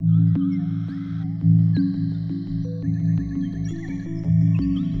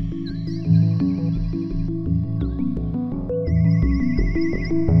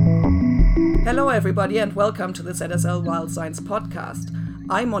Hello everybody and welcome to the ZSL Wild Science podcast.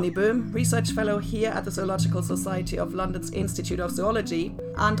 I'm Moni Böhm, Research Fellow here at the Zoological Society of London's Institute of Zoology,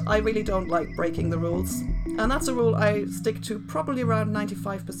 and I really don't like breaking the rules. And that's a rule I stick to probably around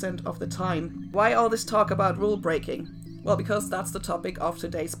 95% of the time. Why all this talk about rule breaking? Well, because that's the topic of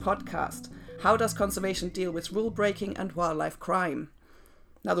today's podcast. How does conservation deal with rule breaking and wildlife crime?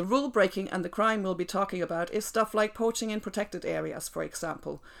 Now, the rule breaking and the crime we'll be talking about is stuff like poaching in protected areas, for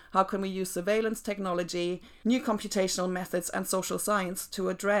example. How can we use surveillance technology, new computational methods and social science to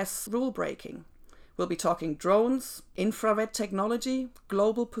address rule breaking? We'll be talking drones, infrared technology,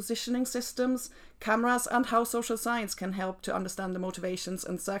 global positioning systems, cameras, and how social science can help to understand the motivations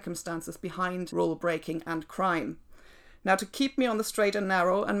and circumstances behind rule breaking and crime. Now, to keep me on the straight and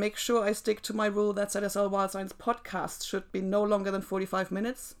narrow and make sure I stick to my rule that ZSL Wild Science podcast should be no longer than 45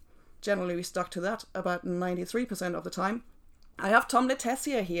 minutes, generally we stuck to that about 93% of the time, I have Tom Le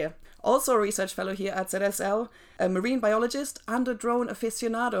Tessier here, also a research fellow here at ZSL, a marine biologist and a drone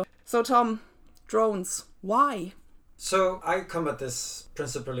aficionado. So Tom, drones, why? So I come at this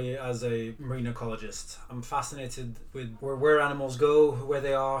principally as a marine ecologist. I'm fascinated with where animals go, where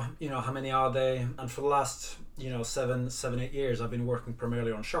they are, how many are they? And for the last, 7-8 years, I've been working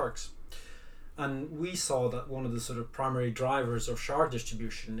primarily on sharks. And we saw that one of the sort of primary drivers of shark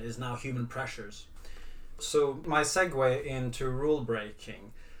distribution is now human pressures. So my segue into rule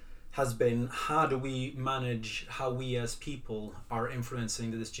breaking has been, how do we manage how we as people are influencing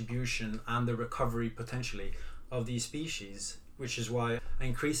the distribution and the recovery potentially of these species, which is why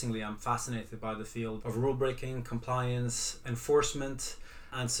increasingly I'm fascinated by the field of rule breaking, compliance, enforcement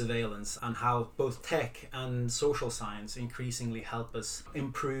and surveillance, and how both tech and social science increasingly help us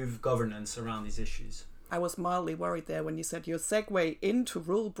improve governance around these issues. I was mildly worried there when you said your segue into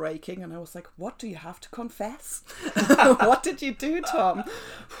rule breaking, and I was like, what do you have to confess? What did you do, Tom?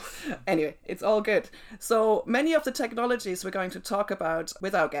 Anyway, it's all good. So many of the technologies we're going to talk about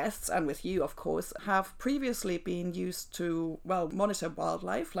with our guests and with you, of course, have previously been used to, monitor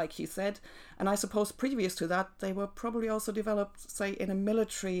wildlife, like you said. And I suppose previous to that, they were probably also developed, say, in a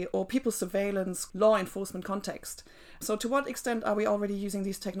military or people surveillance law enforcement context. So to what extent are we already using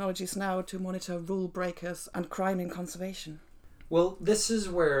these technologies now to monitor rule breakers and crime in conservation? Well, this is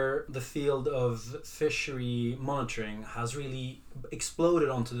where the field of fishery monitoring has really exploded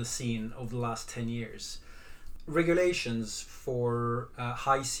onto the scene over the last 10 years. Regulations for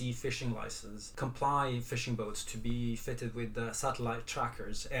high sea fishing license comply fishing boats to be fitted with satellite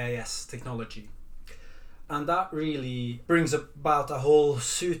trackers, AIS technology. And that really brings about a whole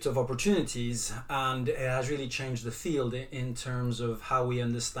suite of opportunities, and it has really changed the field in terms of how we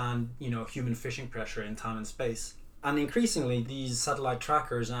understand, human fishing pressure in time and space. And increasingly, these satellite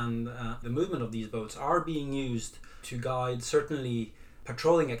trackers and the movement of these boats are being used to guide certainly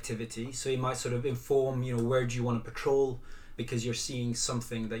patrolling activity. So you might sort of inform, where do you want to patrol, because you're seeing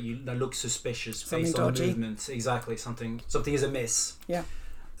something that looks suspicious something based dodgy. on the movement. Exactly, something is amiss. Yeah.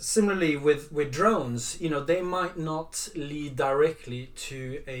 Similarly with drones, they might not lead directly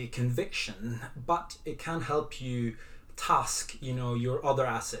to a conviction, but it can help you task, your other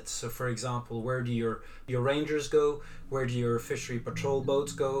assets. So for example, where do your rangers go? Where do your fishery patrol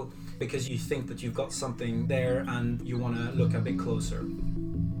boats go? Because you think that you've got something there and you want to look a bit closer.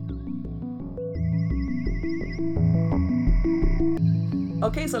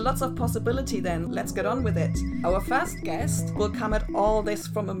 Okay, so lots of possibility then. Let's get on with it. Our first guest will come at all this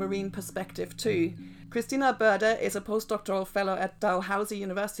from a marine perspective too. Christina Börder is a postdoctoral fellow at Dalhousie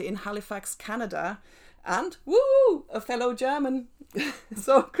University in Halifax, Canada, and a fellow German.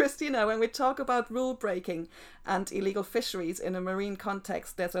 So Christina, when we talk about rule breaking and illegal fisheries in a marine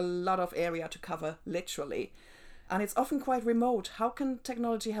context, there's a lot of area to cover, literally. And it's often quite remote. How can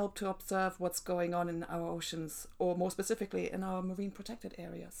technology help to observe what's going on in our oceans, or more specifically in our marine protected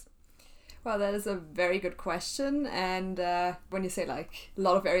areas? Well, that is a very good question. And when you say a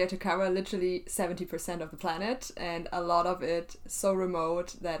lot of area to cover, literally 70% of the planet, and a lot of it so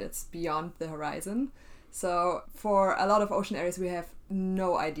remote that it's beyond the horizon. So for a lot of ocean areas, we have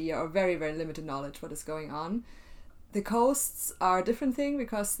no idea or very, very limited knowledge what is going on. The coasts are a different thing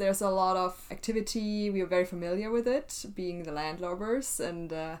because there's a lot of activity. We are very familiar with it, being the landlubbers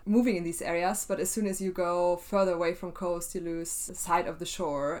and moving in these areas. But as soon as you go further away from coast, you lose sight of the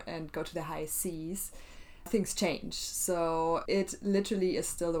shore and go to the high seas. Things change. So it literally is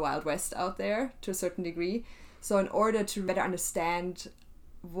still the Wild West out there to a certain degree. So in order to better understand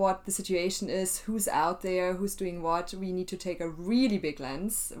what the situation is, who's out there, who's doing what, we need to take a really big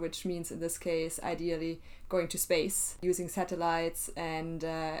lens, which means in this case ideally going to space, using satellites and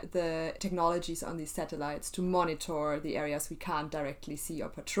the technologies on these satellites to monitor the areas we can't directly see or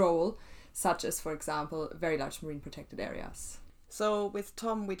patrol. such as, for example, very large marine protected areas. So with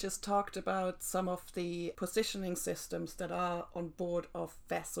Tom, we just talked about some of the positioning systems that are on board of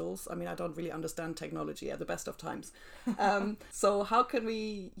vessels. I mean, I don't really understand technology at the best of times. So how can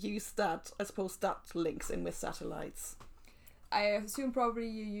we use that? I suppose that links in with satellites. I assume probably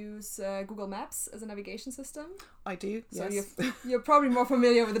you use Google Maps as a navigation system. I do, so yes. You're probably more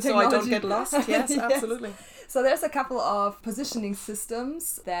familiar with the technology. So I don't get lost, yes, yes, absolutely. So there's a couple of positioning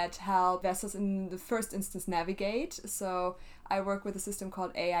systems that help vessels in the first instance navigate. So I work with a system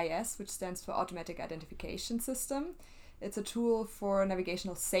called AIS, which stands for Automatic Identification System. It's a tool for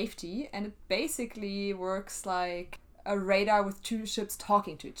navigational safety, and it basically works like a radar with two ships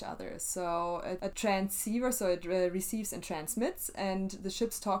talking to each other. So a transceiver, so it receives and transmits, and the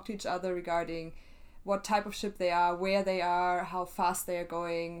ships talk to each other regarding what type of ship they are, where they are, how fast they are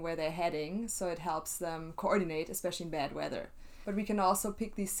going, where they're heading. So it helps them coordinate, especially in bad weather. But we can also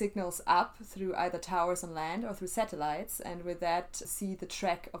pick these signals up through either towers on land or through satellites, and with that see the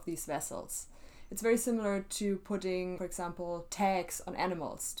track of these vessels. It's very similar to putting, for example, tags on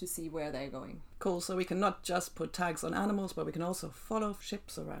animals to see where they're going. Cool, so we can not just put tags on animals, but we can also follow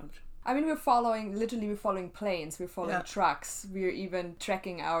ships around. I mean, we're following planes, we're following trucks, we're even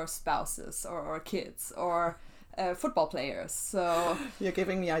tracking our spouses or kids or football players. So you're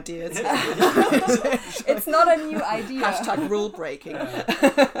giving me ideas. It's not a new idea. Hashtag rule breaking.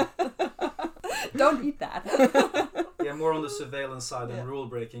 Don't eat that. Yeah, more on the surveillance side than rule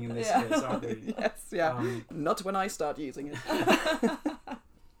breaking in this case, aren't we? Yes, yeah. Not when I start using it.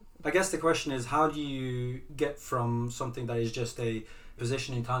 I guess the question is, how do you get from something that is just a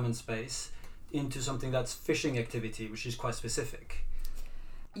position in time and space into something that's fishing activity, which is quite specific?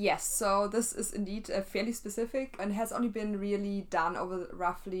 Yes, so this is indeed fairly specific and has only been really done over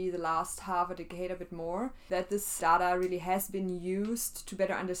roughly the last half a decade, a bit more, that this data really has been used to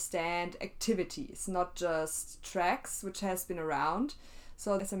better understand activities, not just tracks, which has been around.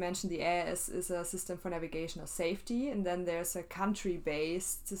 So as I mentioned, the AIS is a system for navigational safety, and then there's a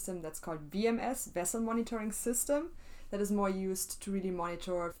country-based system that's called VMS, Vessel Monitoring System, that is more used to really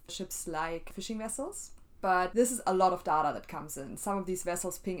monitor ships like fishing vessels. But this is a lot of data that comes in. Some of these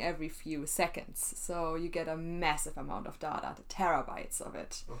vessels ping every few seconds, so you get a massive amount of data, the terabytes of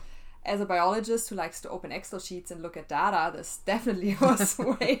it. Oh. As a biologist who likes to open Excel sheets and look at data, this definitely was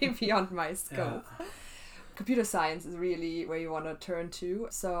way beyond my scope. Yeah. Computer science is really where you want to turn to.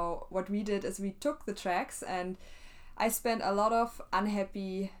 So what we did is we took the tracks, and I spent a lot of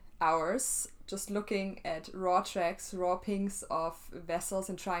unhappy hours just looking at raw tracks, raw pings of vessels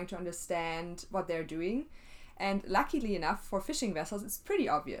and trying to understand what they're doing. And luckily enough for fishing vessels, it's pretty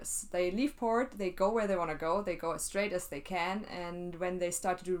obvious. They leave port, they go where they want to go, they go as straight as they can, and when they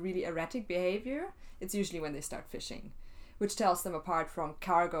start to do really erratic behavior, it's usually when they start fishing, which tells them apart from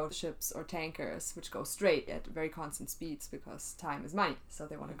cargo ships or tankers, which go straight at very constant speeds because time is money, so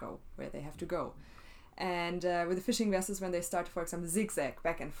they want to go where they have to go. And with the fishing vessels, when they start to, for example, zigzag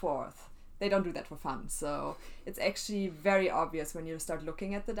back and forth, they don't do that for fun. So it's actually very obvious when you start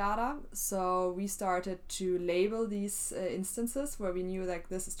looking at the data. So we started to label these instances where we knew like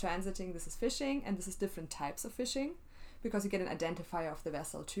this is transiting, this is fishing, and this is different types of fishing, because you get an identifier of the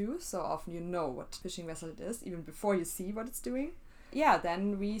vessel too. So often you know what fishing vessel it is even before you see what it's doing. Yeah,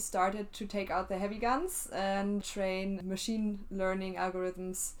 then we started to take out the heavy guns and train machine learning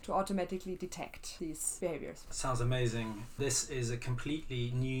algorithms to automatically detect these behaviors. Sounds amazing. This is a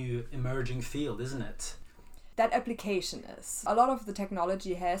completely new emerging field, isn't it? That application is. A lot of the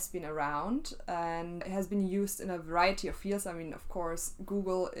technology has been around and has been used in a variety of fields. I mean, of course,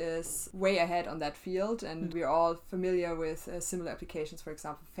 Google is way ahead on that field, and we're all familiar with similar applications, for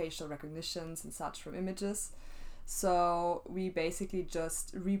example, facial recognitions and such from images. So we basically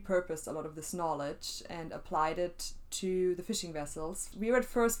just repurposed a lot of this knowledge and applied it to the fishing vessels. We at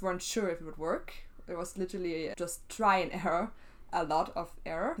first weren't sure if it would work. It was literally just try and error, a lot of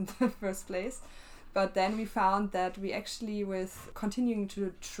error in the first place. But then we found that we actually, with continuing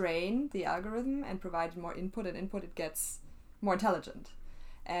to train the algorithm and provide more input, it gets more intelligent.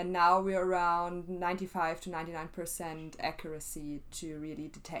 And now we're around 95 to 99% accuracy to really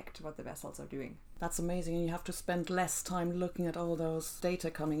detect what the vessels are doing. That's amazing, and you have to spend less time looking at all those data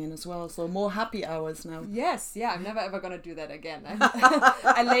coming in as well, so more happy hours now. Yes, yeah, I'm never ever going to do that again.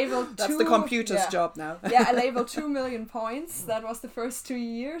 I labeled That's the computer's job now. Yeah, I labeled 2 million points. That was the first 2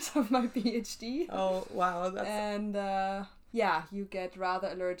 years of my PhD. Oh, wow. And yeah, you get rather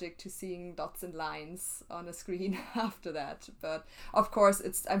allergic to seeing dots and lines on a screen after that. But of course,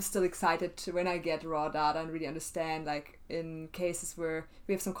 I'm still excited when I get raw data and really understand, like in cases where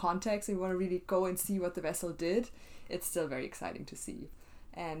we have some context and we want to really go and see what the vessel did. It's still very exciting to see.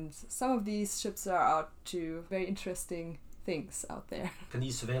 And some of these ships are out to very interesting things out there. Can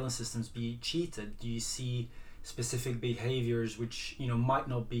these surveillance systems be cheated? Do you see specific behaviors which, you know, might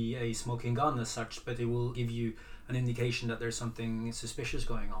not be a smoking gun as such, but it will give you an indication that there's something suspicious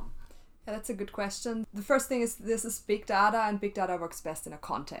going on? Yeah, that's a good question. The first thing is this is big data, and big data works best in a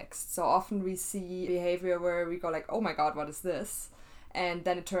context. So often we see behavior where we go like, oh my god, what is this? And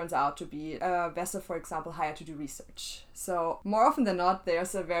then it turns out to be a vessel, for example, hired to do research. So more often than not,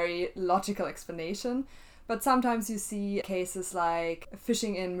 there's a very logical explanation. But sometimes you see cases like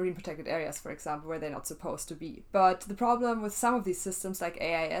fishing in marine protected areas, for example, where they're not supposed to be. But the problem with some of these systems like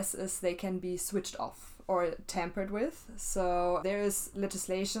AIS is they can be switched off or tampered with. So there is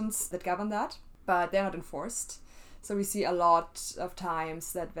legislations that govern that, but they're not enforced. So we see a lot of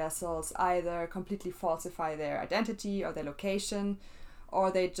times that vessels either completely falsify their identity or their location, or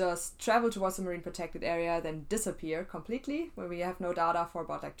they just travel towards a marine protected area, then disappear completely, where we have no data for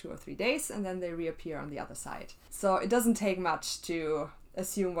about like 2 or 3 days, and then they reappear on the other side. So it doesn't take much to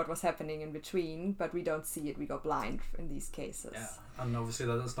assume what was happening in between, but we don't see it, we go blind in these cases. Yeah, and obviously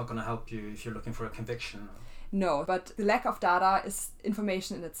that's not going to help you if you're looking for a conviction. No, but the lack of data is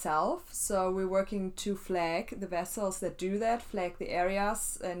information in itself. So we're working to flag the vessels that do that, flag the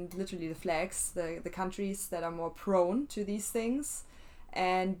areas and literally the flags, the countries that are more prone to these things.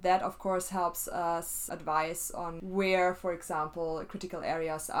 And that, of course, helps us advise on where, for example, critical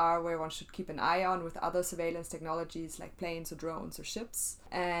areas are, where one should keep an eye on with other surveillance technologies like planes or drones or ships.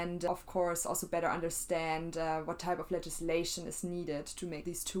 And, of course, also better understand what type of legislation is needed to make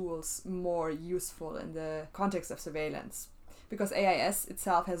these tools more useful in the context of surveillance. Because AIS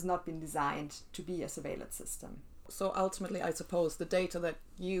itself has not been designed to be a surveillance system. So ultimately, I suppose the data that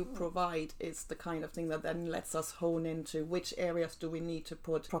you provide is the kind of thing that then lets us hone into which areas do we need to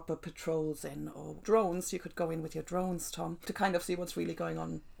put proper patrols in, or drones. You could go in with your drones, Tom, to kind of see what's really going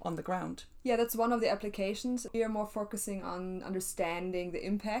on the ground. Yeah, that's one of the applications. We are more focusing on understanding the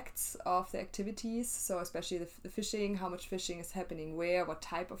impacts of the activities. So especially the fishing, how much fishing is happening where, what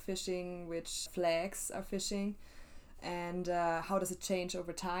type of fishing, which flags are fishing. And how does it change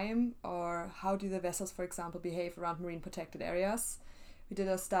over time, or how do the vessels, for example, behave around marine protected areas? We did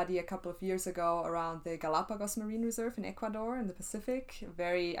a study a couple of years ago around the Galapagos Marine Reserve in Ecuador in the Pacific, a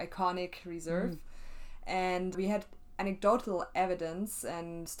very iconic reserve. And we had anecdotal evidence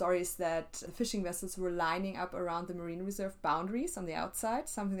and stories that the fishing vessels were lining up around the marine reserve boundaries on the outside,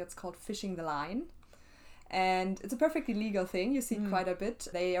 something that's called fishing the line. And it's a perfectly legal thing. You see it quite a bit.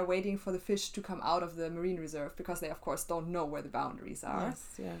 They are waiting for the fish to come out of the marine reserve because they, of course, don't know where the boundaries are. Yes,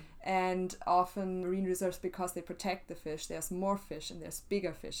 yeah. And often marine reserves, because they protect the fish, there's more fish and there's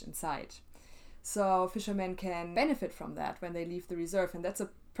bigger fish inside. So fishermen can benefit from that when they leave the reserve. And that's a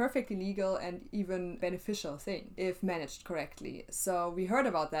perfectly legal and even beneficial thing if managed correctly. So we heard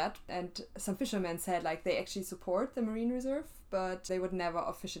about that, and some fishermen said like they actually support the marine reserve, but they would never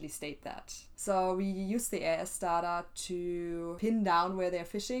officially state that. So we used the AIS data to pin down where they're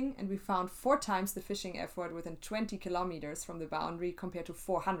fishing, and we found 4 times the fishing effort within 20 kilometers from the boundary compared to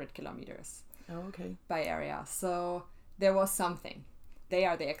 400 kilometers by area. So there was something. They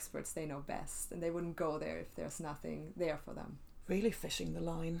are the experts, they know best, and they wouldn't go there if there's nothing there for them. Really fishing the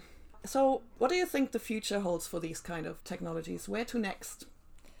line. So what do you think the future holds for these kind of technologies? Where to next?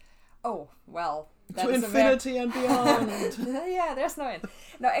 Oh, well, to infinity and beyond. Yeah, there's no end.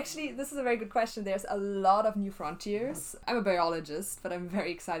 No, actually, this is a very good question. There's a lot of new frontiers. I'm a biologist, but I'm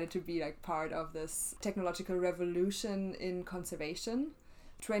very excited to be like part of this technological revolution in conservation.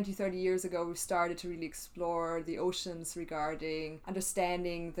 20, 30 years ago, we started to really explore the oceans regarding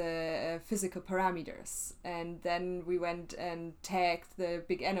understanding the physical parameters. And then we went and tagged the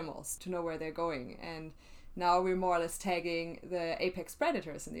big animals to know where they're going. And now we're more or less tagging the apex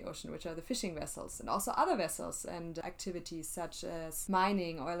predators in the ocean, which are the fishing vessels, and also other vessels and activities such as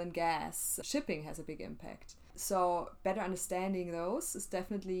mining, oil and gas. Shipping has a big impact. So better understanding those is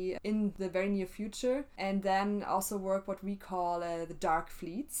definitely in the very near future. And then also work what we call the dark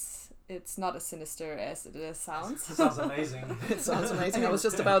fleets. It's not as sinister as it sounds. It sounds amazing. It sounds amazing. I was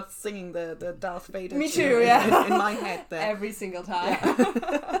just about singing the Darth Vader. Me too, yeah. In my head there. Every single time.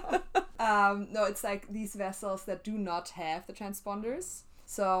 Yeah. No, it's like these vessels that do not have the transponders.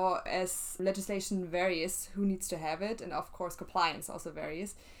 So as legislation varies, who needs to have it? And of course, compliance also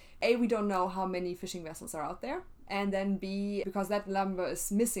varies. A, we don't know how many fishing vessels are out there. And then B, because that number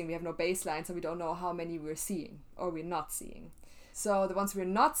is missing, we have no baseline, so we don't know how many we're seeing or we're not seeing. So the ones we're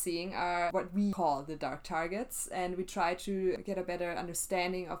not seeing are what we call the dark targets, and we try to get a better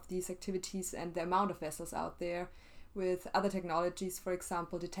understanding of these activities and the amount of vessels out there with other technologies, for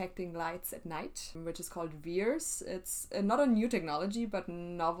example, detecting lights at night, which is called VIIRS. It's not a new technology, but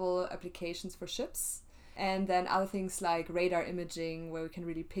novel applications for ships. And then other things like radar imaging, where we can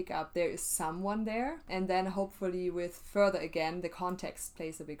really pick up there is someone there. And then hopefully with further, again, the context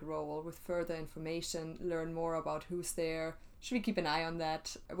plays a big role. With further information, learn more about who's there. Should we keep an eye on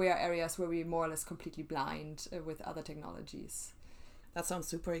that? Where are areas where we're more or less completely blind with other technologies? That sounds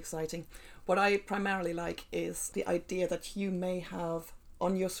super exciting. What I primarily like is the idea that you may have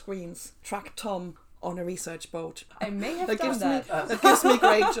on your screens tracked Tom on a research boat. I may have done that. That gives me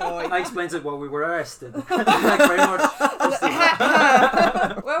great joy. I explained it while we were arrested. Like very much.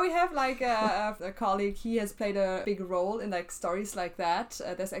 Well, we have like a colleague, he has played a big role in like stories like that.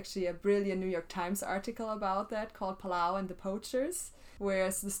 There's actually a brilliant New York Times article about that called Palau and the Poachers, where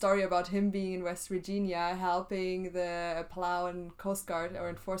it's the story about him being in West Virginia helping the Palauan Coast Guard or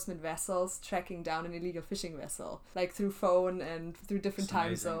enforcement vessels tracking down an illegal fishing vessel, like through phone and through different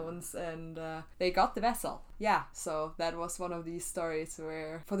time zones, and they got the vessel. Yeah, so that was one of these stories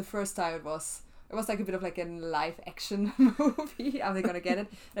where for the first time it was like a bit of like a live action movie. Are they gonna get it?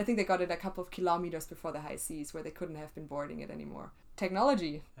 And I think they got it a couple of kilometers before the high seas, where they couldn't have been boarding it anymore.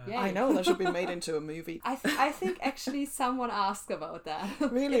 Technology. Yay. I know, that should be made into a movie. I think actually someone asked about that.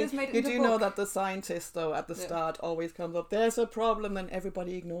 Really? It is made You into do book. know that the scientist, though, at the start always comes up, there's a problem, and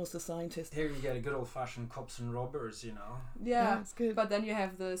everybody ignores the scientist. Here you get a good old-fashioned cops and robbers, you know. Yeah, it's good. But then you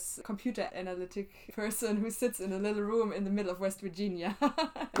have this computer analytic person who sits in a little room in the middle of West Virginia.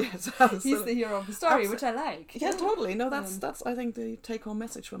 Yes, He's absolutely. the hero of the story, which I like. Yeah, totally. No, that's I think the take-home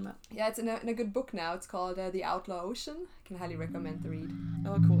message from that. Yeah, it's in a good book now. It's called The Outlaw Ocean. I can highly recommend the read.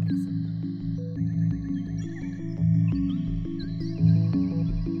 Oh, cool. Excellent.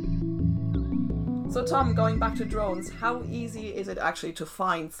 So Tom, going back to drones, how easy is it actually to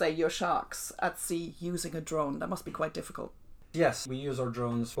find, say, your sharks at sea using a drone? That must be quite difficult. Yes, we use our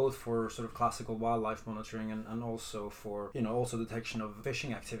drones both for sort of classical wildlife monitoring and also for, also detection of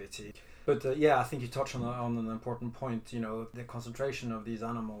fishing activity. But I think you touched on an important point. The concentration of these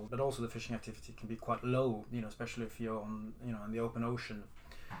animals, but also the fishing activity can be quite low, especially if you're on, in the open ocean.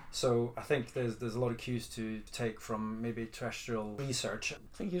 So I think there's a lot of cues to take from maybe terrestrial research.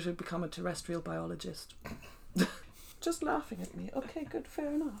 I think you should become a terrestrial biologist. Just laughing at me. Okay, good,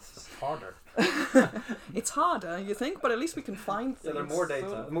 fair enough. It's harder. It's harder, you think, but at least we can find things. Yeah, there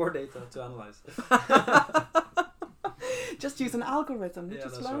are more data to analyze. Just use an algorithm. We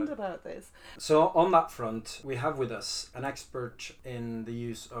just learned right. about this. So on that front, we have with us an expert in the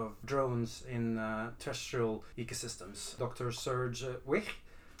use of drones in terrestrial ecosystems, Dr. Serge Wich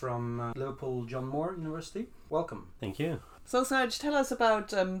from Liverpool John Moore University. Welcome. Thank you. So Serge, tell us about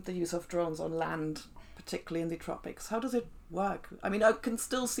the use of drones on land, particularly in the tropics. How does it work? I mean, I can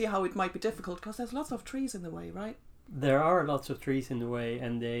still see how it might be difficult because there's lots of trees in the way, right? There are lots of trees in the way,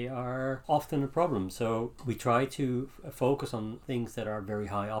 and they are often a problem. So we try to focus on things that are very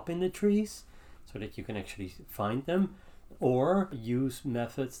high up in the trees so that you can actually find them, or use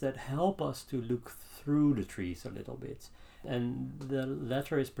methods that help us to look through the trees a little bit. And the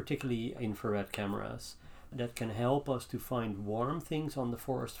latter is particularly infrared cameras that can help us to find warm things on the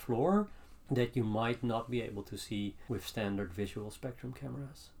forest floor that you might not be able to see with standard visual spectrum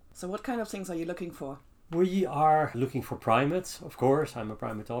cameras. So what kind of things are you looking for? We are looking for primates, of course. I'm a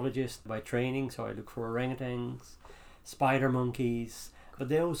primatologist by training, so I look for orangutans, spider monkeys, but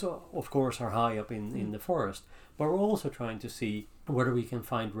they also, of course, are high up in the forest. But we're also trying to see whether we can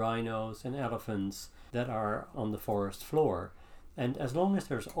find rhinos and elephants that are on the forest floor. And as long as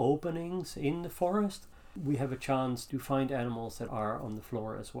there's openings in the forest, we have a chance to find animals that are on the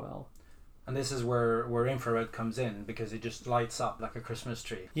floor as well. And this is where infrared comes in, because it just lights up like a Christmas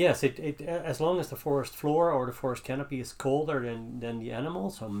tree. Yes, it as long as the forest floor or the forest canopy is colder than the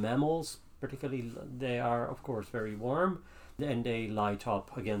animals, so mammals particularly, they are of course very warm, and they light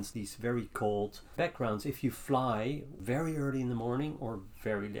up against these very cold backgrounds if you fly very early in the morning or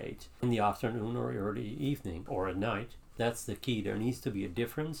very late in the afternoon or early evening or at night. That's the key. There needs to be a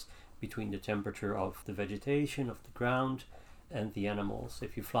difference between the temperature of the vegetation, of the ground, and the animals.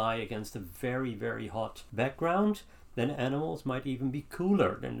 If you fly against a very, very hot background, then animals might even be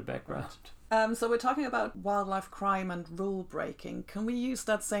cooler than the background. So we're talking about wildlife crime and rule breaking. Can we use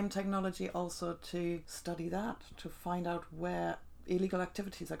that same technology also to study that, to find out where illegal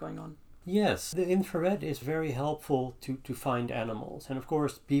activities are going on? Yes, the infrared is very helpful to find animals. And of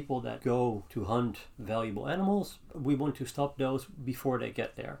course, people that go to hunt valuable animals, we want to stop those before they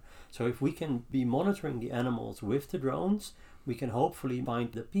get there. So if we can be monitoring the animals with the drones, we can hopefully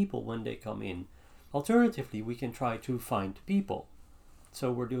find the people when they come in. Alternatively, we can try to find people.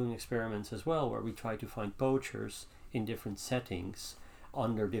 So we're doing experiments as well where we try to find poachers in different settings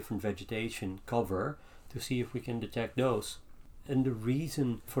under different vegetation cover to see if we can detect those. And the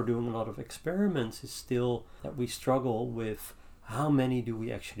reason for doing a lot of experiments is still that we struggle with how many do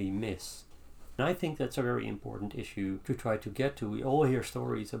we actually miss. And I think that's a very important issue to try to get to. We all hear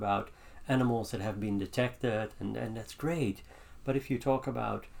stories about animals that have been detected, and that's great. But if you talk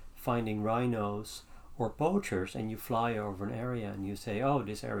about finding rhinos or poachers and you fly over an area and you say, oh,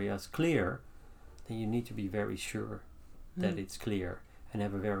 this area is clear, then you need to be very sure that it's clear and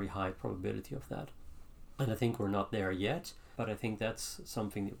have a very high probability of that. And I think we're not there yet, but I think that's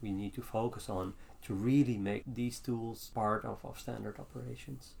something that we need to focus on to really make these tools part of standard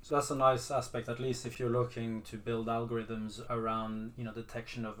operations. So that's a nice aspect, at least if you're looking to build algorithms around,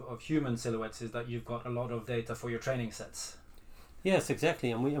 detection of human silhouettes, is that you've got a lot of data for your training sets. Yes,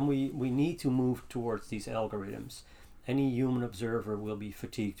 exactly, and we need to move towards these algorithms. Any human observer will be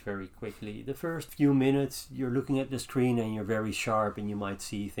fatigued very quickly. The first few minutes you're looking at the screen and you're very sharp and you might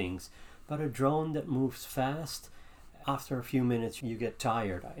see things. But a drone that moves fast, after a few minutes you get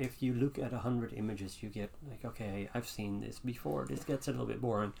tired. If you look at 100 images you get like, okay, I've seen this before, this gets a little bit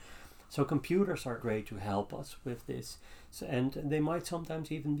boring. So computers are great to help us with this, and they might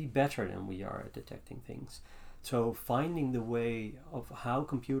sometimes even be better than we are at detecting things. So finding the way of how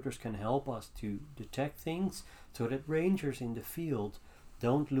computers can help us to detect things so that rangers in the field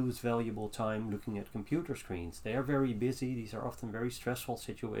don't lose valuable time looking at computer screens. They are very busy. These are often very stressful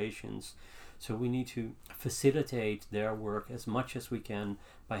situations. So we need to facilitate their work as much as we can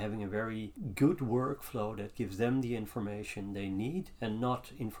by having a very good workflow that gives them the information they need and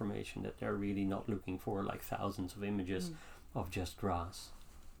not information that they're really not looking for, like thousands of images of just grass.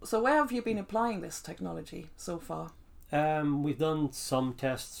 So where have you been applying this technology so far? We've done some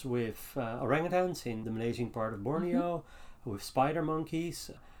tests with orangutans in the Malaysian part of Borneo, with spider monkeys.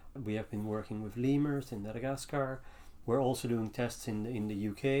 We have been working with lemurs in Madagascar. We're also doing tests in the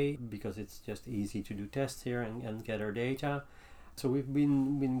UK because it's just easy to do tests here and gather data. So we've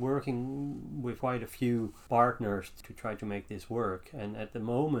been working with quite a few partners to try to make this work. And at the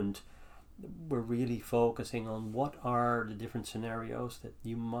moment, we're really focusing on what are the different scenarios that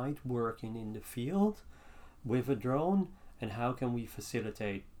you might work in the field with a drone, and how can we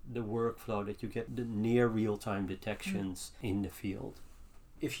facilitate the workflow that you get the near real-time detections in the field.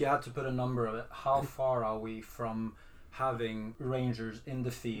 If you had to put a number on it, how far are we from having rangers in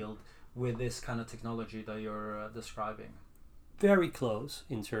the field with this kind of technology that you're describing? Very close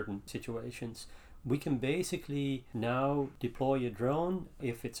in certain situations. We can basically now deploy a drone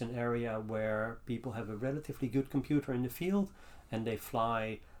if it's an area where people have a relatively good computer in the field and they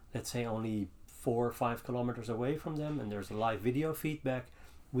fly, let's say, only 4 or 5 kilometers away from them, and there's a live video feedback.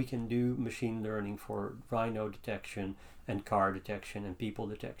 We can do machine learning for rhino detection and car detection and people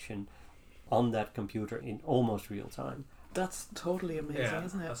detection on that computer in almost real time. That's totally amazing,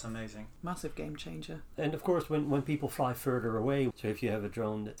 isn't it? That's amazing. Massive game changer. And of course, when people fly further away, so if you have a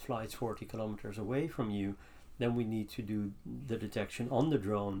drone that flies 40 kilometers away from you, then we need to do the detection on the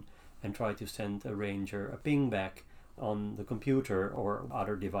drone and try to send a ranger a ping back on the computer or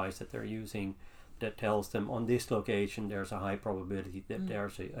other device that they're using that tells them on this location there's a high probability that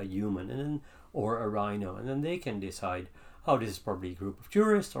there's a human and then, or a rhino, and then they can decide, oh, this is probably a group of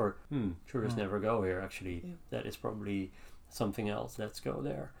tourists, or tourists never go here actually, that is probably something else, let's go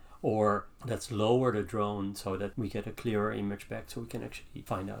there. Or let's lower the drone so that we get a clearer image back so we can actually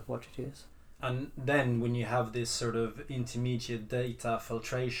find out what it is. And then when you have this sort of intermediate data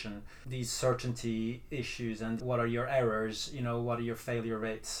filtration, these certainty issues and what are your errors, what are your failure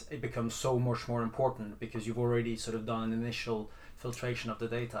rates, it becomes so much more important because you've already sort of done an initial filtration of the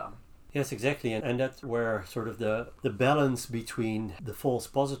data. Yes, exactly. And that's where sort of the balance between the false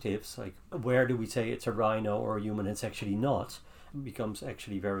positives, like where do we say it's a rhino or a human, it's actually not, becomes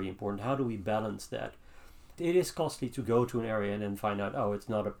actually very important. How do we balance that? It is costly to go to an area and then find out, oh, it's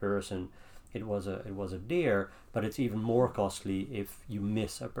not a person. It was a deer, but it's even more costly if you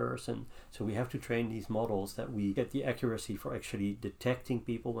miss a person. So we have to train these models that we get the accuracy for actually detecting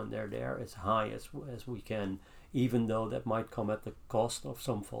people when they're there as high as we can, even though that might come at the cost of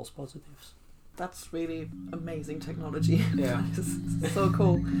some false positives. That's really amazing technology. Yeah. It's so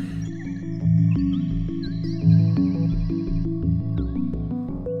cool.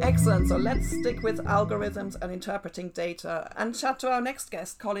 Excellent, so let's stick with algorithms and interpreting data and chat to our next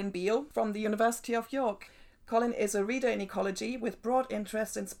guest, Colin Beale from the University of York. Colin is a reader in ecology with broad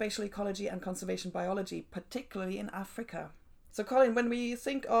interest in spatial ecology and conservation biology, particularly in Africa. So Colin, when we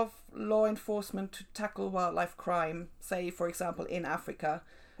think of law enforcement to tackle wildlife crime, say for example in Africa,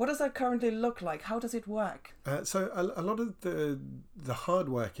 What does that currently look like? How does it work? So a lot of the hard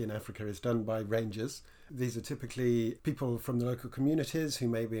work in Africa is done by rangers. These are typically people from the local communities who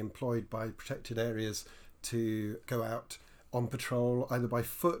may be employed by protected areas to go out on patrol, either by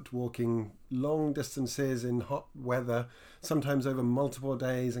foot, walking long distances in hot weather, sometimes over multiple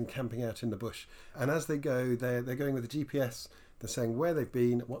days, and camping out in the bush. And as they go, they're going with a GPS. They're saying where they've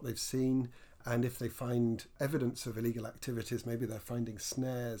been, what they've seen, and if they find evidence of illegal activities, maybe they're finding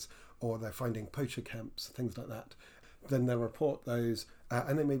snares or they're finding poacher camps, things like that, then they'll report those,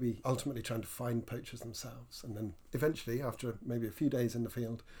 and they may be ultimately trying to find poachers themselves. And then eventually, after maybe a few days in the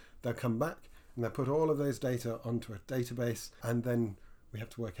field, they'll come back and they'll put all of those data onto a database, and then we have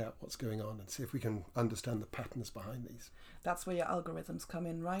to work out what's going on and see if we can understand the patterns behind these. That's where your algorithms come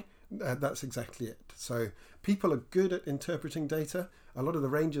in, right? That's exactly it. So people are good at interpreting data. A lot of the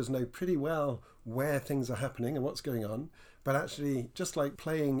rangers know pretty well where things are happening and what's going on. But actually, just like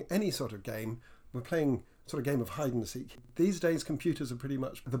playing any sort of game, we're playing sort of game of hide and seek. These days, computers are pretty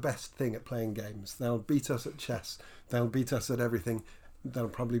much the best thing at playing games. They'll beat us at chess. They'll beat us at everything. They'll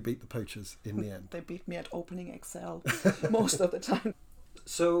probably beat the poachers in the end. They beat me at opening Excel most of the time.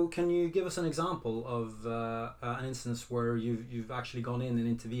 So can you give us an example of an instance where you've actually gone in and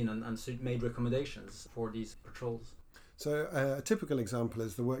intervened and made recommendations for these patrols? So a typical example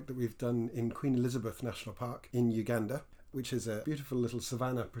is the work that we've done in Queen Elizabeth National Park in Uganda, which is a beautiful little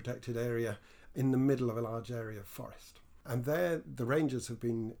savanna protected area in the middle of a large area of forest. And there the rangers have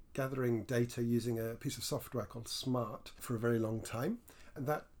been gathering data using a piece of software called SMART for a very long time. And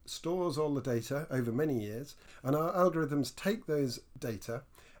that stores all the data over many years, and our algorithms take those data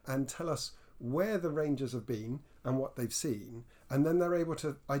and tell us where the rangers have been and what they've seen, and then they're able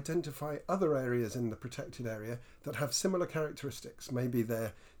to identify other areas in the protected area that have similar characteristics. Maybe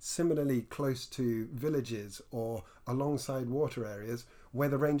they're similarly close to villages or alongside water areas where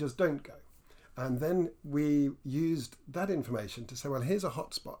the rangers don't go. And then we used that information to say, well, here's a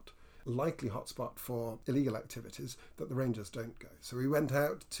hotspot, likely hotspot for illegal activities that the rangers don't go. So we went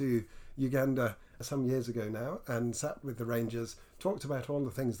out to Uganda some years ago now and sat with the rangers, talked about all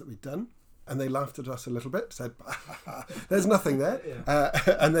the things that we'd done, and they laughed at us a little bit, said, there's nothing there.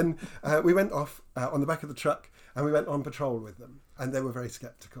 And then we went off on the back of the truck and we went on patrol with them, and they were very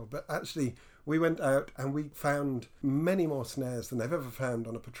sceptical. But actually, we went out and we found many more snares than they've ever found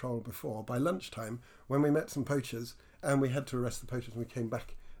on a patrol before by lunchtime, when we met some poachers and we had to arrest the poachers, and we came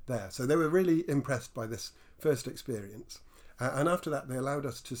back there. So they were really impressed by this first experience. And after that, they allowed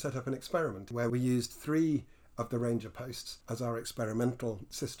us to set up an experiment where we used 3 of the ranger posts as our experimental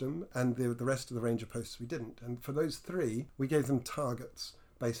system, and the rest of the ranger posts we didn't. And for those 3, we gave them targets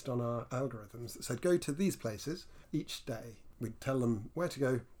based on our algorithms that said, go to these places each day. We'd tell them where to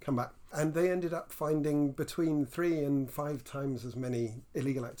go, come back. And they ended up finding between 3 and 5 times as many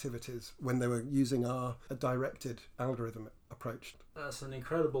illegal activities when they were using our directed algorithm approach. That's an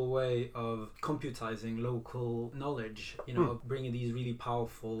incredible way of computizing local knowledge, bringing these really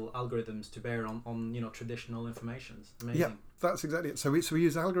powerful algorithms to bear on traditional information. It's amazing. Yeah, that's exactly it. So we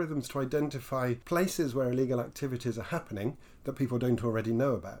use algorithms to identify places where illegal activities are happening that people don't already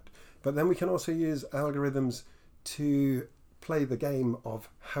know about. But then we can also use algorithms to play the game of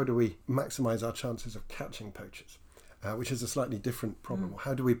how do we maximize our chances of catching poachers, which is a slightly different problem.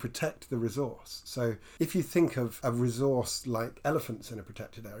 How do we protect the resource? So if you think of a resource like elephants in a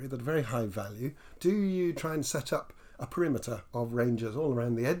protected area that are very high value, do you try and set up a perimeter of rangers all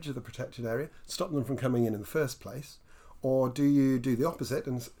around the edge of the protected area, stop them from coming in the first place? Or do you do the opposite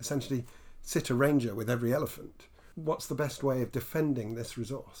and essentially sit a ranger with every elephant? What's the best way of defending this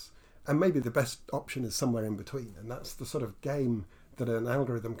resource? And maybe the best option is somewhere in between. And that's the sort of game that an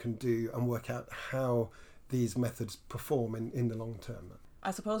algorithm can do and work out how these methods perform in the long term. I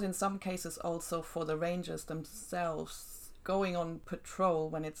suppose in some cases also for the rangers themselves, going on patrol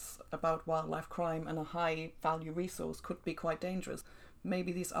when it's about wildlife crime and a high value resource could be quite dangerous.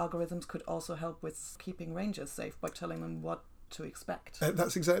 Maybe these algorithms could also help with keeping rangers safe by telling them what to expect.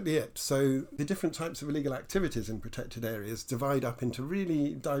 That's exactly it. So the different types of illegal activities in protected areas divide up into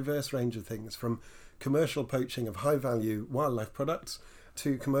really diverse range of things, from commercial poaching of high value wildlife products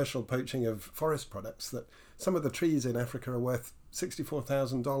to commercial poaching of forest products. That some of the trees in Africa are worth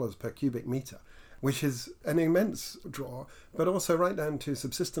 $64,000 per cubic metre, which is an immense draw, but also right down to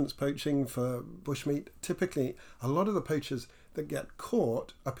subsistence poaching for bushmeat. Typically, a lot of the poachers that get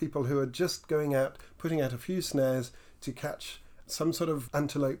caught are people who are just going out, putting out a few snares to catch some sort of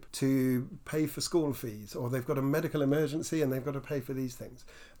antelope to pay for school fees, or they've got a medical emergency and they've got to pay for these things.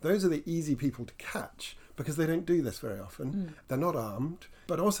 Those are the easy people to catch because they don't do this very often. They're not armed,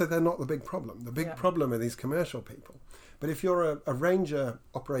 but also they're not the big problem. The big problem are these commercial people. But if you're a ranger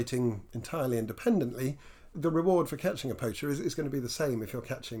operating entirely independently, the reward for catching a poacher is going to be the same if you're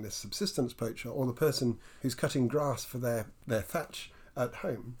catching this subsistence poacher or the person who's cutting grass for their thatch at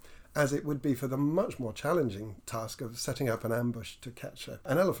home, as it would be for the much more challenging task of setting up an ambush to catch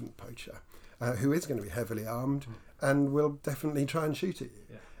an elephant poacher, who is going to be heavily armed and will definitely try and shoot at you.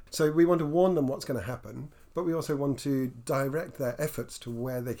 Yeah. So we want to warn them what's going to happen, but we also want to direct their efforts to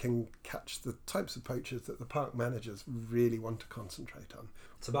where they can catch the types of poachers that the park managers really want to concentrate on.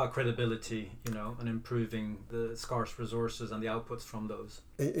 It's about credibility, and improving the scarce resources and the outputs from those.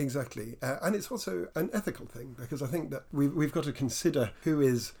 Exactly. And it's also an ethical thing, because I think that we've got to consider who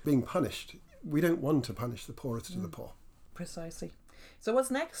is being punished. We don't want to punish the poorest of the poor. Precisely. So what's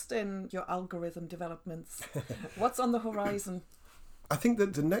next in your algorithm developments? What's on the horizon? I think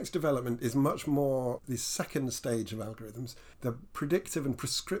that the next development is much more the second stage of algorithms, the predictive and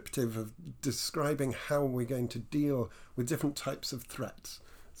prescriptive of describing how we're going to deal with different types of threats.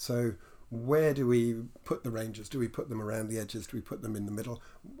 So where do we put the rangers? Do we put them around the edges? Do we put them in the middle?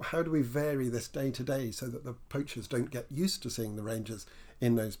 How do we vary this day to day so that the poachers don't get used to seeing the rangers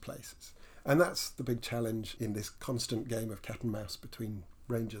in those places? And that's the big challenge in this constant game of cat and mouse between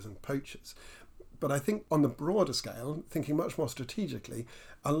rangers and poachers. But I think on the broader scale, thinking much more strategically,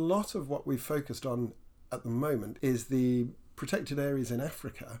 a lot of what we've focused on at the moment is the protected areas in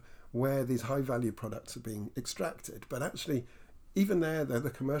Africa where these high-value products are being extracted. But actually, even there, the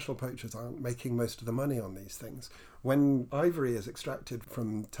commercial poachers aren't making most of the money on these things. When ivory is extracted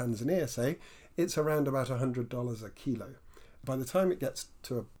from Tanzania, say, it's around about $100 a kilo. By the time it gets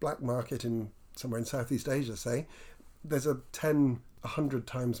to a black market somewhere in Southeast Asia, say, there's a 100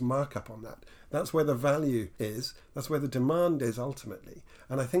 times markup on that. That's where the value is. That's where the demand is ultimately.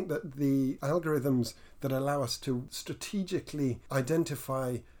 And I think that the algorithms that allow us to strategically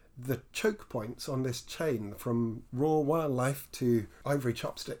identify the choke points on this chain from raw wildlife to ivory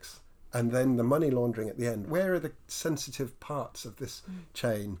chopsticks and then the money laundering at the end, where are the sensitive parts of this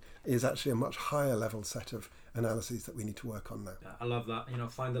chain, is actually a much higher level set of analyses that we need to work on now. Yeah, I love that.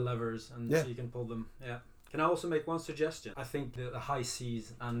 Find the levers and so you can pull them. Yeah. Can I also make one suggestion? I think the high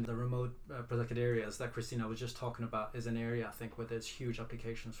seas and the remote protected areas that Christina was just talking about is an area, I think, where there's huge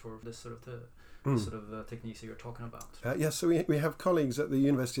applications for this sort of techniques that you're talking about. Yes, so we have colleagues at the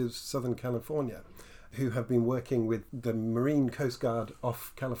University of Southern California who have been working with the Marine Coast Guard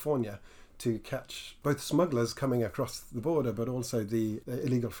off California to catch both smugglers coming across the border, but also the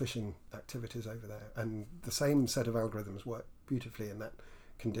illegal fishing activities over there. And the same set of algorithms work beautifully in that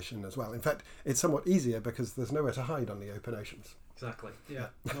condition as well. In fact, it's somewhat easier because there's nowhere to hide on the open oceans. Exactly. Yeah.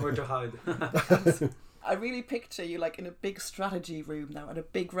 Nowhere to hide. I really picture you like in a big strategy room now at a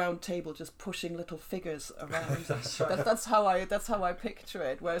big round table just pushing little figures around. That's right. That's how I picture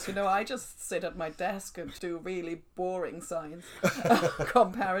it. Whereas I just sit at my desk and do really boring science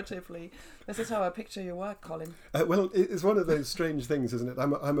comparatively. This is how I picture your work, Colin. Well, it's one of those strange things, isn't it?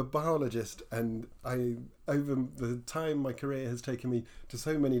 I'm a biologist, and over the time my career has taken me to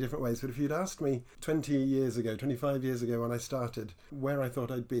so many different ways. But if you'd asked me 25 years ago when I started, where I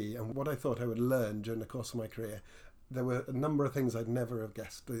thought I'd be and what I thought I would learn during the course of my career, there were a number of things I'd never have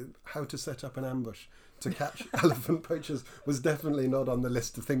guessed. How to set up an ambush to catch elephant poachers was definitely not on the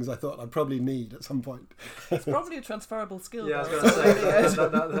list of things I thought I'd probably need at some point. It's probably a transferable skill. Yeah, I was going to say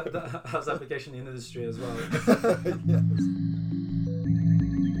that has application in industry as well. Yes.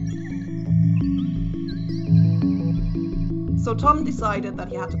 So Tom decided that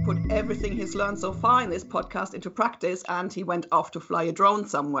he had to put everything he's learned so far in this podcast into practice, and he went off to fly a drone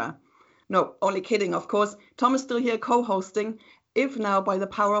somewhere. No, only kidding, of course. Tom is still here co-hosting, if now by the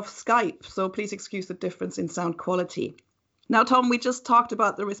power of Skype, so please excuse the difference in sound quality. Now, Tom, we just talked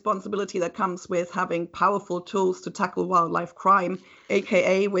about the responsibility that comes with having powerful tools to tackle wildlife crime,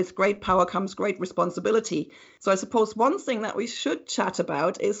 aka with great power comes great responsibility. So I suppose one thing that we should chat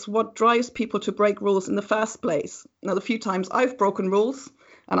about is what drives people to break rules in the first place. Now, the few times I've broken rules,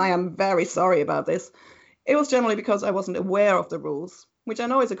 and I am very sorry about this, it was generally because I wasn't aware of the rules, which I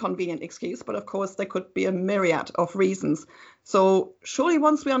know is a convenient excuse, but of course there could be a myriad of reasons. So surely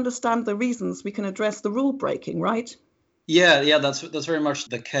once we understand the reasons, we can address the rule breaking, right? Yeah, that's very much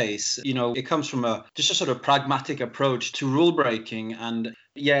the case. It comes from just a sort of pragmatic approach to rule breaking, and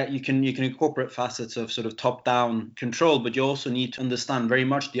yeah, you can incorporate facets of sort of top-down control, but you also need to understand very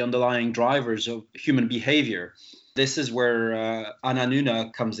much the underlying drivers of human behavior. This is where Anna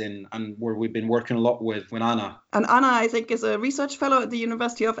Nuna comes in, and where we've been working a lot with Anna. And Anna, I think, is a research fellow at the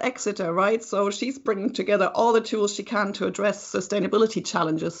University of Exeter, right? So she's bringing together all the tools she can to address sustainability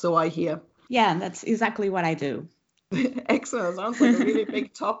challenges, so I hear. Yeah, that's exactly what I do. Excellent. Sounds like a really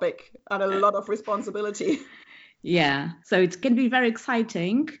big topic and a lot of responsibility. Yeah, so it can be very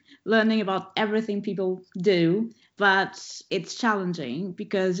exciting learning about everything people do, but it's challenging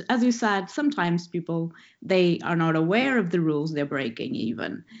because, as you said, sometimes people, they are not aware of the rules they're breaking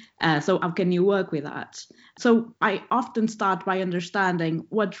even. So how can you work with that? So I often start by understanding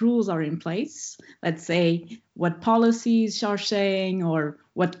what rules are in place. Let's say what policies are saying or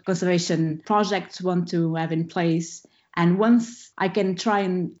what conservation projects want to have in place. And once I can try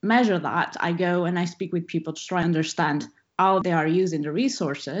and measure that, I go and I speak with people to try and understand how they are using the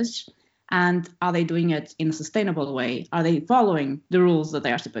resources and are they doing it in a sustainable way? Are they following the rules that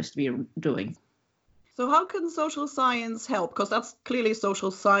they are supposed to be doing? So how can social science help? Because that's clearly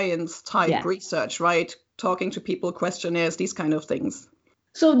social science type research, right? Talking to people, questionnaires, these kind of things.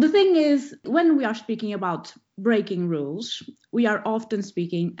 So the thing is, when we are speaking about breaking rules, we are often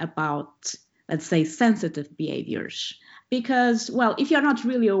speaking about, let's say, sensitive behaviors. Because, well, if you're not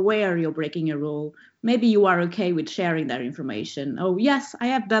really aware you're breaking a rule, maybe you are okay with sharing that information. Oh, yes, I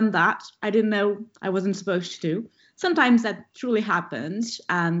have done that. I didn't know I wasn't supposed to. Sometimes that truly happens,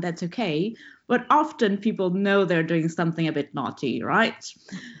 and that's okay. But often people know they're doing something a bit naughty, right?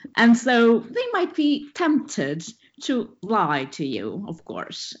 And so they might be tempted to lie to you, of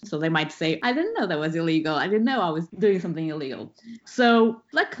course. So they might say, I didn't know that was illegal. I didn't know I was doing something illegal. So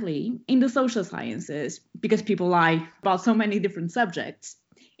luckily, in the social sciences, because people lie about so many different subjects,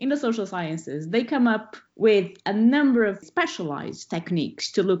 in the social sciences, they come up with a number of specialized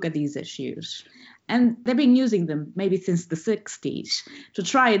techniques to look at these issues. And they've been using them maybe since the 60s to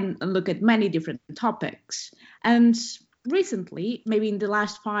try and look at many different topics. And recently, maybe in the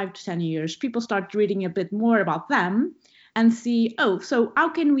last 5 to 10 years, people start reading a bit more about them and see, oh, so how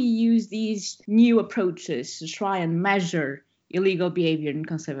can we use these new approaches to try and measure illegal behavior in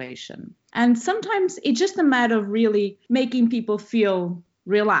conservation? And sometimes it's just a matter of really making people feel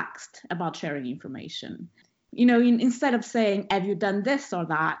relaxed about sharing information. You know, instead of saying, have you done this or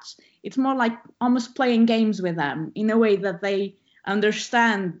that, it's more like almost playing games with them in a way that they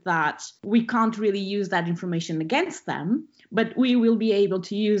understand that we can't really use that information against them, but we will be able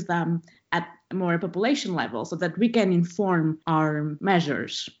to use them at a more population level so that we can inform our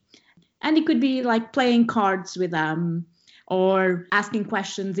measures. And it could be like playing cards with them or asking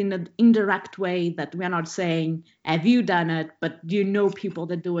questions in an indirect way that we're not saying, have you done it, but do you know people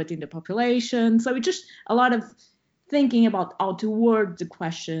that do it in the population? So it's just a lot of thinking about how to word the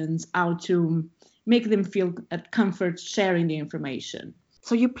questions, how to make them feel at comfort sharing the information.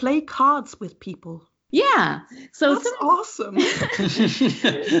 So you play cards with people? Yeah. So that's awesome. It's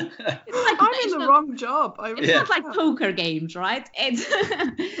like I'm in the wrong job. It's not like poker games, right?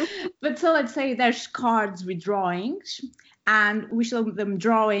 But so let's say there's cards with drawings, and we show them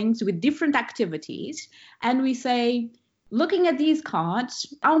drawings with different activities, and we say, looking at these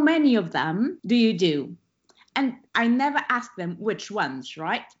cards, how many of them do you do? And I never ask them which ones,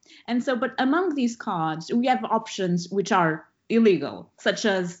 right? And so, but among these cards, we have options which are illegal, such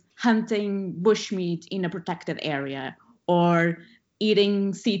as hunting bushmeat in a protected area or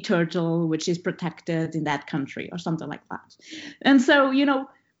eating sea turtle, which is protected in that country or something like that. And so, you know,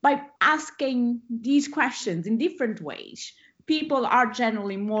 by asking these questions in different ways, people are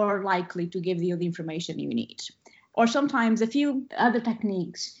generally more likely to give you the information you need. Or sometimes a few other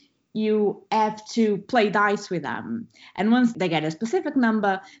techniques, you have to play dice with them. And once they get a specific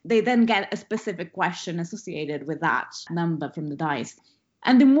number, they then get a specific question associated with that number from the dice.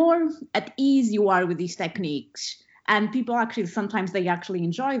 And the more at ease you are with these techniques, and people actually, sometimes they actually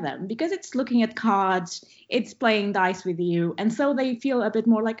enjoy them because it's looking at cards, it's playing dice with you. And so they feel a bit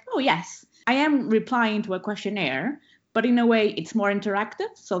more like, oh, yes, I am replying to a questionnaire, but in a way it's more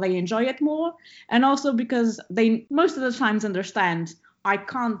interactive, so they enjoy it more. And also because they most of the times understand, I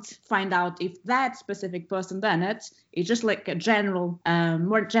can't find out if that specific person done it. It's just like a general,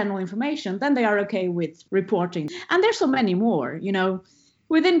 more general information. Then they are okay with reporting. And there's so many more, you know.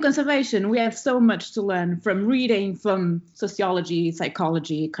 Within conservation, we have so much to learn from reading, from sociology,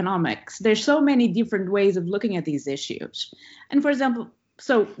 psychology, economics. There's so many different ways of looking at these issues. And for example,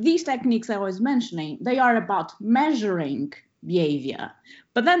 so these techniques I was mentioning, they are about measuring behavior.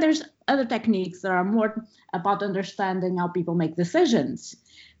 But then there's other techniques that are more about understanding how people make decisions.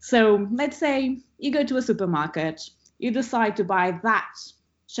 So let's say you go to a supermarket, you decide to buy that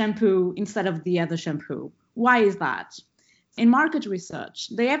shampoo instead of the other shampoo. Why is that? In market research,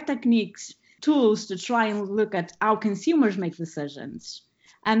 they have techniques tools to try and look at how consumers make decisions.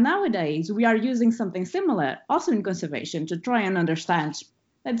 And nowadays, we are using something similar, also in conservation, to try and understand,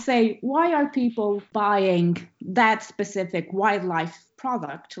 let's say, why are people buying that specific wildlife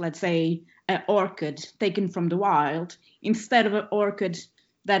product, let's say an orchid taken from the wild, instead of an orchid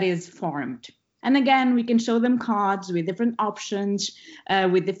that is farmed. And again, we can show them cards with different options,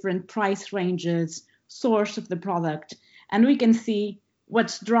 with different price ranges, source of the product, and we can see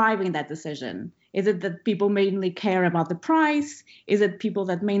what's driving that decision. Is it that people mainly care about the price? Is it people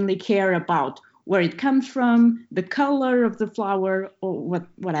that mainly care about where it comes from, the color of the flower, or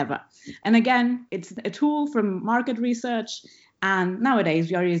whatever? And again, it's a tool from market research, and nowadays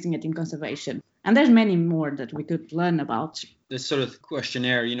we are using it in conservation. And there's many more that we could learn about. This sort of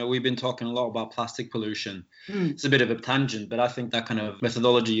questionnaire, we've been talking a lot about plastic pollution. It's a bit of a tangent, but I think that kind of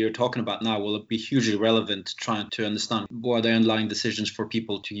methodology you're talking about now will be hugely relevant trying to understand what are the underlying decisions for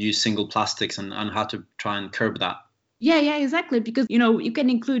people to use single plastics and how to try and curb that. Yeah, exactly. Because, you can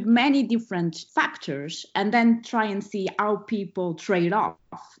include many different factors and then try and see how people trade off.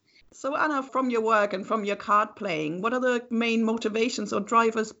 So Anna, from your work and from your card playing, what are the main motivations or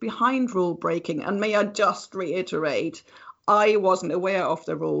drivers behind rule breaking? And may I just reiterate, I wasn't aware of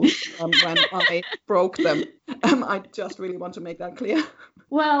the rules when I broke them. I just really want to make that clear.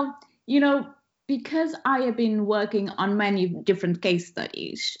 Well, because I have been working on many different case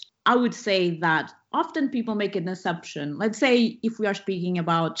studies, I would say that often people make an assumption. Let's say if we are speaking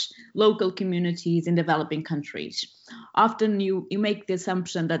about local communities in developing countries, often you make the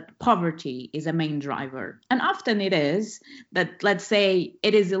assumption that poverty is a main driver. And often it is that, let's say,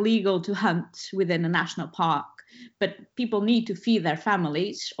 it is illegal to hunt within a national park, but people need to feed their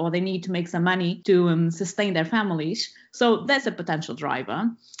families or they need to make some money to sustain their families. So that's a potential driver.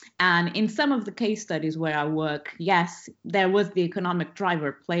 And in some of the case studies where I work, yes, there was the economic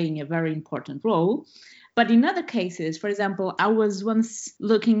driver playing a very important role. But in other cases, for example, I was once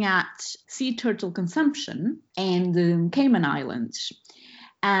looking at sea turtle consumption in the Cayman Islands.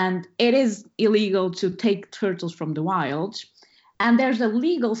 And it is illegal to take turtles from the wild. And there's a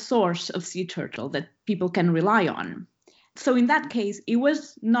legal source of sea turtle that people can rely on. So in that case, it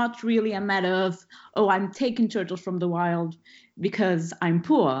was not really a matter of, I'm taking turtles from the wild because I'm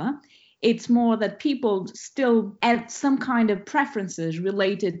poor. It's more that people still had some kind of preferences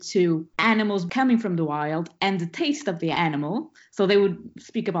related to animals coming from the wild and the taste of the animal. So they would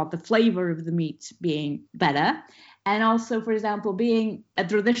speak about the flavor of the meat being better. And also, for example, being a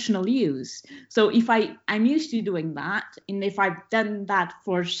traditional use. So if I'm used to doing that, and if I've done that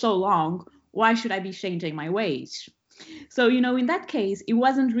for so long, why should I be changing my ways? So, in that case, it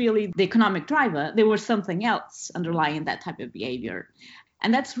wasn't really the economic driver. There was something else underlying that type of behavior.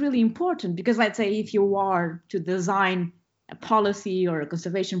 And that's really important because, let's say, if you are to design a policy or a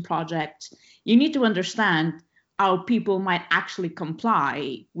conservation project, you need to understand how people might actually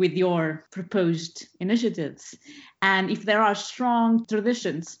comply with your proposed initiatives. And if there are strong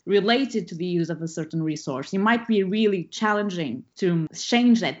traditions related to the use of a certain resource, it might be really challenging to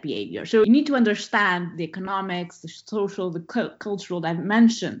change that behavior. So you need to understand the economics, the social, the cultural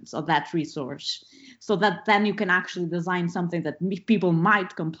dimensions of that resource, so that then you can actually design something that people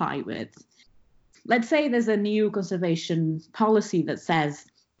might comply with. Let's say there's a new conservation policy that says,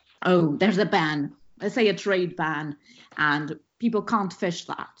 there's a ban. Let's say a trade ban, and people can't fish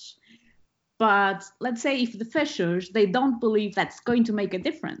that. But let's say if the fishers, they don't believe that's going to make a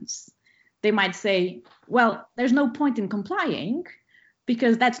difference, they might say, well, there's no point in complying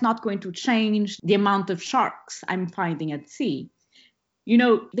because that's not going to change the amount of sharks I'm finding at sea.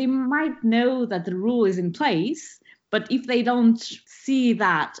 They might know that the rule is in place, but if they don't see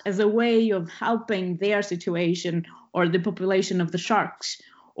that as a way of helping their situation or the population of the sharks,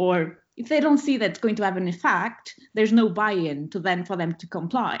 or if they don't see that's going to have an effect, there's no buy-in for them to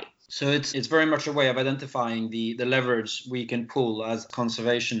comply. So it's very much a way of identifying the leverage we can pull as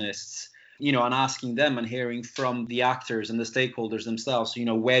conservationists, and asking them and hearing from the actors and the stakeholders themselves,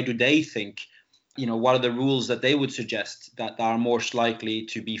 where do they think, what are the rules that they would suggest that are most likely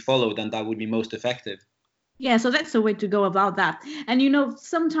to be followed and that would be most effective? Yeah, so that's the way to go about that. And,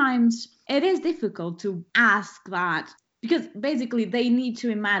 sometimes it is difficult to ask that, because basically they need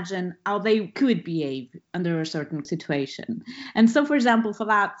to imagine how they could behave under a certain situation. And so, for example, for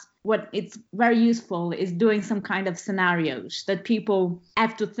that, what it's very useful is doing some kind of scenarios that people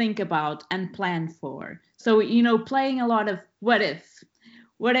have to think about and plan for. So, playing a lot of what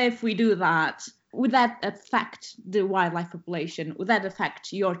if we do that? Would that affect the wildlife population? Would that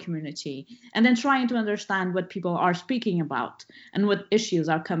affect your community? And then trying to understand what people are speaking about and what issues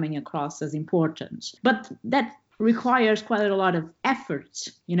are coming across as important. But that requires quite a lot of effort,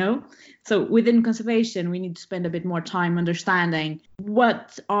 you know? So within conservation, we need to spend a bit more time understanding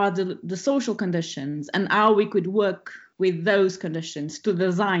what are the social conditions and how we could work with those conditions to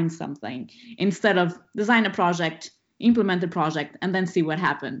design something instead of design a project, implement a project, and then see what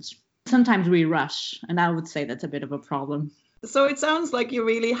happens. Sometimes we rush, and I would say that's a bit of a problem. So it sounds like you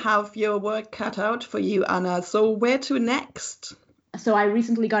really have your work cut out for you, Anna. So where to next? So I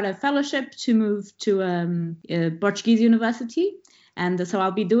recently got a fellowship to move to a Portuguese university. And so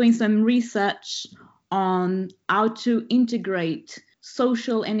I'll be doing some research on how to integrate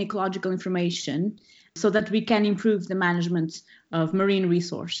social and ecological information so that we can improve the management of marine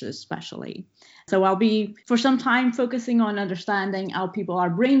resources, especially. So I'll be, for some time, focusing on understanding how people are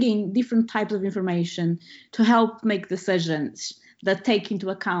bringing different types of information to help make decisions that take into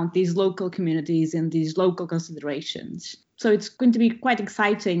account these local communities and these local considerations. So it's going to be quite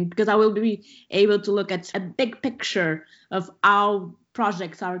exciting because I will be able to look at a big picture of how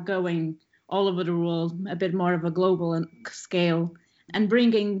projects are going all over the world, a bit more of a global scale, and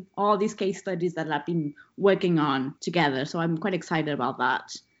bringing all these case studies that I've been working on together. So I'm quite excited about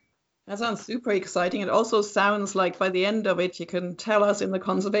that. That sounds super exciting. It also sounds like by the end of it, you can tell us in the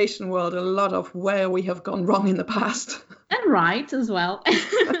conservation world a lot of where we have gone wrong in the past. And right as well.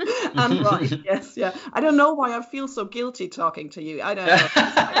 And right, yes, yeah. I don't know why I feel so guilty talking to you. I don't know. It's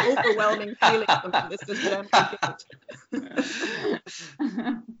an overwhelming feeling. I mean, this is guilt.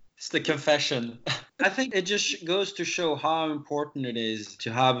 It's the confession. I think it just goes to show how important it is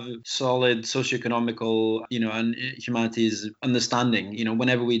to have solid socioeconomical, and humanities understanding.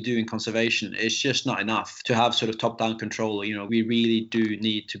 Whenever we do in conservation, it's just not enough to have sort of top-down control. We really do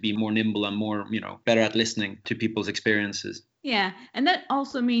need to be more nimble and more, better at listening to people's experiences. Yeah, and that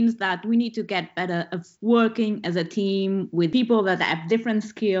also means that we need to get better at working as a team with people that have different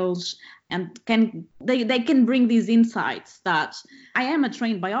skills and they can bring these insights that I am a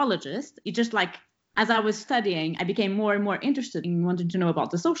trained biologist. It's just like as I was studying, I became more and more interested in wanting to know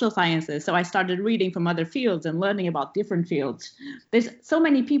about the social sciences. So I started reading from other fields and learning about different fields. There's so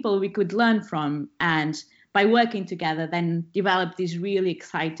many people we could learn from, and by working together, then develop these really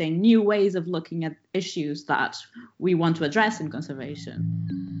exciting new ways of looking at issues that we want to address in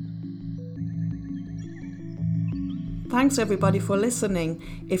conservation. Thanks everybody for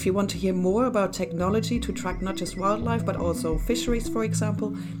listening. If you want to hear more about technology to track not just wildlife but also fisheries, for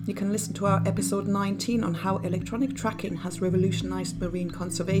example, you can listen to our episode 19 on how electronic tracking has revolutionized marine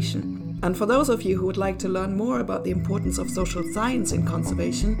conservation. And for those of you who would like to learn more about the importance of social science in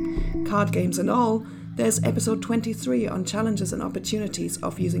conservation, card games and all, there's episode 23 on challenges and opportunities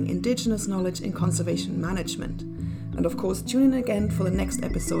of using indigenous knowledge in conservation management. And of course, tune in again for the next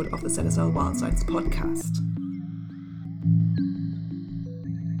episode of the ZSL Wild Science podcast.